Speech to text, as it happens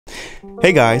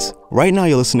Hey guys, right now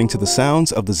you're listening to the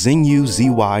sounds of the Zingyou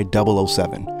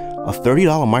ZY-007, a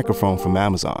 $30 microphone from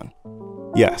Amazon.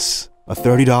 Yes, a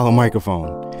 $30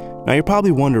 microphone. Now you're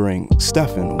probably wondering,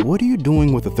 Stefan, what are you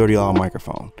doing with a $30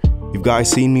 microphone? You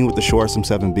guys seen me with the Shure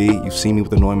SM7b, you've seen me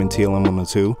with the Neumann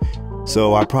TLM102,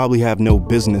 so I probably have no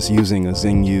business using a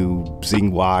Zingyou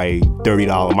ZY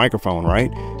 $30 microphone, right?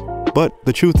 But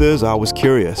the truth is, I was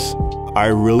curious. I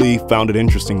really found it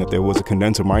interesting that there was a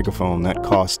condenser microphone that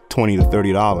cost $20 to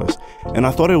 $30, and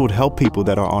I thought it would help people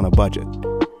that are on a budget.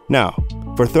 Now,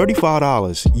 for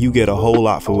 $35, you get a whole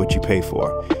lot for what you pay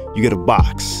for. You get a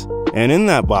box, and in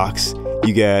that box,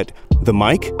 you get the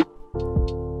mic,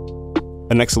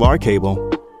 an XLR cable,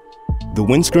 the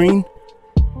windscreen,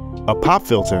 a pop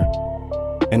filter,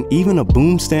 and even a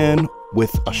boom stand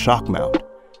with a shock mount.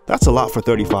 That's a lot for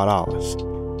 $35.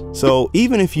 So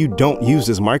even if you don't use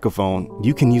this microphone,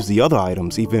 you can use the other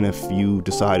items, even if you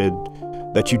decided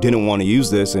that you didn't want to use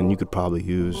this, and you could probably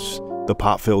use the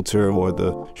pop filter or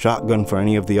the shotgun for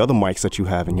any of the other mics that you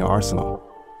have in your arsenal.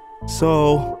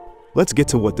 So let's get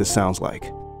to what this sounds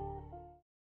like.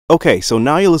 Okay, so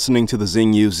now you're listening to the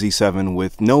Zingyou Z7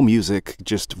 with no music,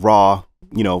 just raw,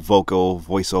 vocal,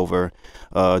 voiceover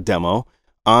demo.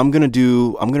 I'm gonna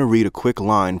read a quick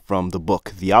line from the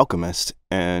book The Alchemist,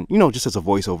 and just as a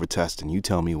voiceover test, and you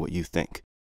tell me what you think.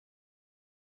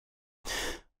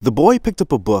 The boy picked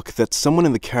up a book that someone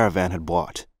in the caravan had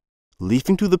bought.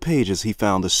 Leafing through the pages, he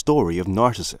found the story of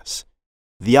Narcissus.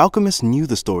 The alchemist knew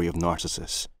the story of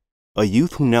Narcissus, a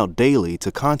youth who knelt daily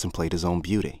to contemplate his own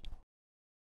beauty.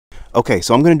 Okay,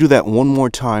 so I'm gonna do that one more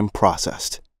time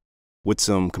processed, with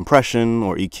some compression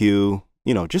or EQ,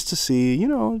 just to see,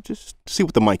 just to see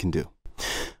what the mic can do.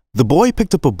 The boy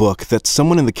picked up a book that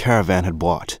someone in the caravan had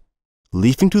bought.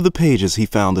 Leafing through the pages, he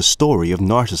found the story of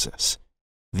Narcissus.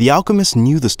 The alchemist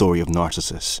knew the story of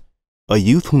Narcissus, a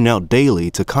youth who knelt daily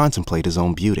to contemplate his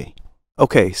own beauty.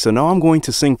 Okay, so now I'm going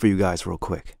to sing for you guys real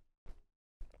quick.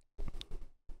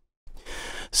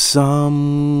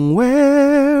 Somewhere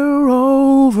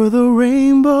over the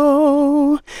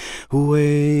rainbow,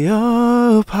 way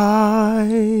up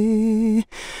high,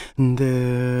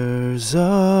 there's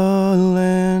a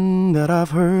land that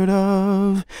I've heard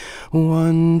of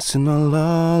once in a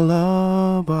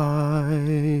lullaby.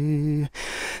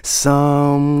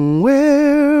 Somewhere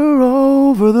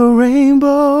over the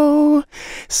rainbow,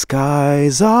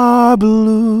 skies are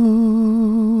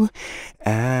blue,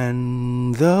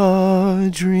 and the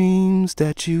dreams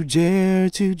that you dare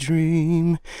to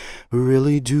dream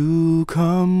really do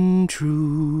come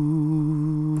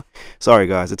true. Sorry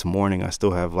guys, it's morning. I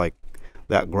still have like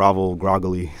that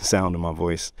groggly sound in my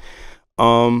voice.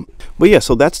 But yeah,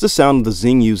 so that's the sound of the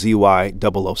Zingyou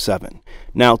ZY-007.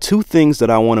 Now, two things that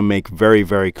I want to make very,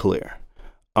 very clear.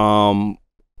 One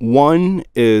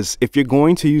is, if you're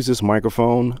going to use this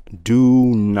microphone,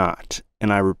 do not,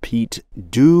 and I repeat,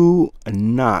 do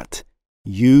not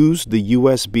use the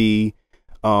USB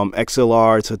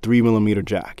XLR to 3mm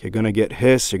jack. You're going to get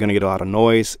hiss, you're going to get a lot of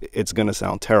noise, it's going to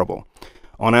sound terrible.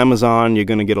 On Amazon, you're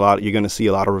going to see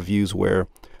a lot of reviews where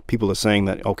people are saying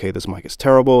that, okay, this mic is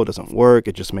terrible, it doesn't work,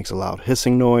 it just makes a loud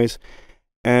hissing noise.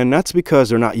 And that's because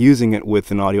they're not using it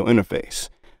with an audio interface.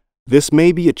 This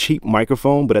may be a cheap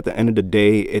microphone, but at the end of the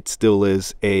day, it still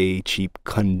is a cheap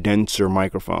condenser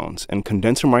microphones. And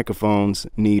condenser microphones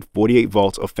need 48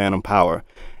 volts of phantom power.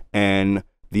 And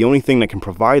the only thing that can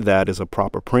provide that is a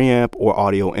proper preamp or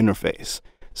audio interface.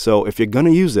 So if you're going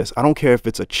to use this, I don't care if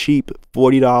it's a cheap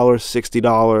 $40,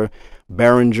 $60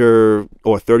 Behringer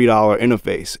or $30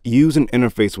 interface. Use an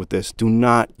interface with this. Do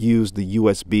not use the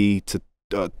USB to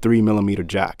 3mm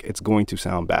jack. It's going to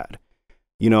sound bad.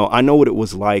 I know what it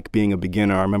was like being a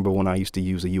beginner. I remember when I used to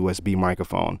use a USB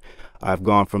microphone. I've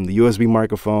gone from the USB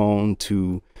microphone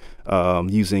to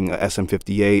using a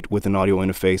SM58 with an audio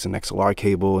interface and XLR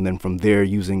cable, and then from there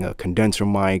using a condenser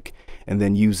mic, and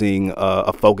then using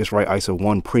a Focusrite ISO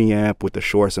 1 preamp with the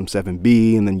Shure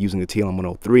SM7b, and then using the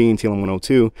TLM103 and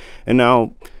TLM102. And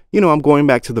now, I'm going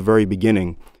back to the very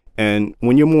beginning. And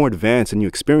when you're more advanced and you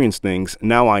experience things,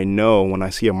 now I know when I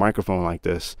see a microphone like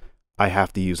this, I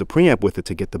have to use a preamp with it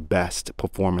to get the best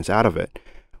performance out of it.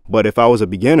 But if I was a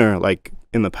beginner, like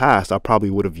in the past, I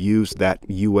probably would have used that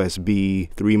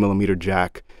USB 3mm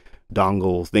jack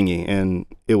dongle thingy, and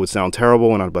it would sound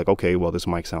terrible, and I'd be like, okay, well, this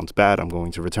mic sounds bad, I'm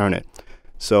going to return it.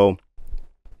 So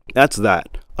that's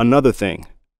that. Another thing,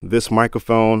 this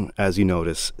microphone, as you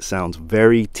notice, sounds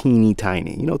very teeny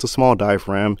tiny. It's a small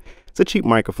diaphragm. It's a cheap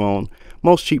microphone.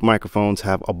 Most cheap microphones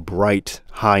have a bright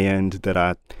high end that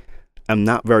I'm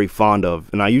not very fond of,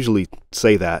 and I usually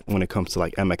say that when it comes to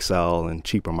like MXL and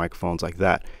cheaper microphones like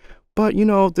that. But, you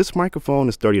know, this microphone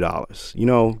is $30. You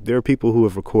know, there are people who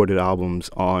have recorded albums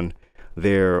on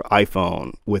their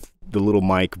iPhone with the little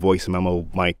mic, voice memo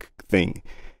mic thing.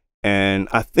 And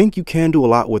I think you can do a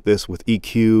lot with this with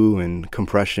EQ and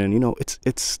compression. You know, it's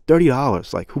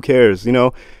 $30. Like, who cares? You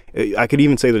know, I could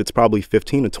even say that it's probably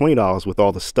 $15 to $20 with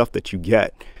all the stuff that you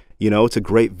get. You know, it's a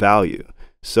great value.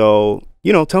 So,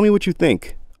 you know, tell me what you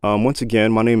think. Once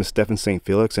again, my name is Stephen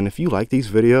Saint-Felix, and if you like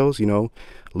these videos, you know,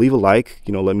 leave a like,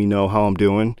 you know, let me know how I'm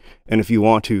doing. And if you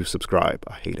want to subscribe,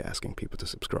 I hate asking people to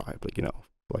subscribe, but, you know,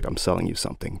 like I'm selling you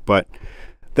something. But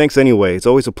thanks anyway. It's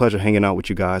always a pleasure hanging out with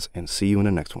you guys, and see you in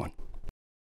the next one.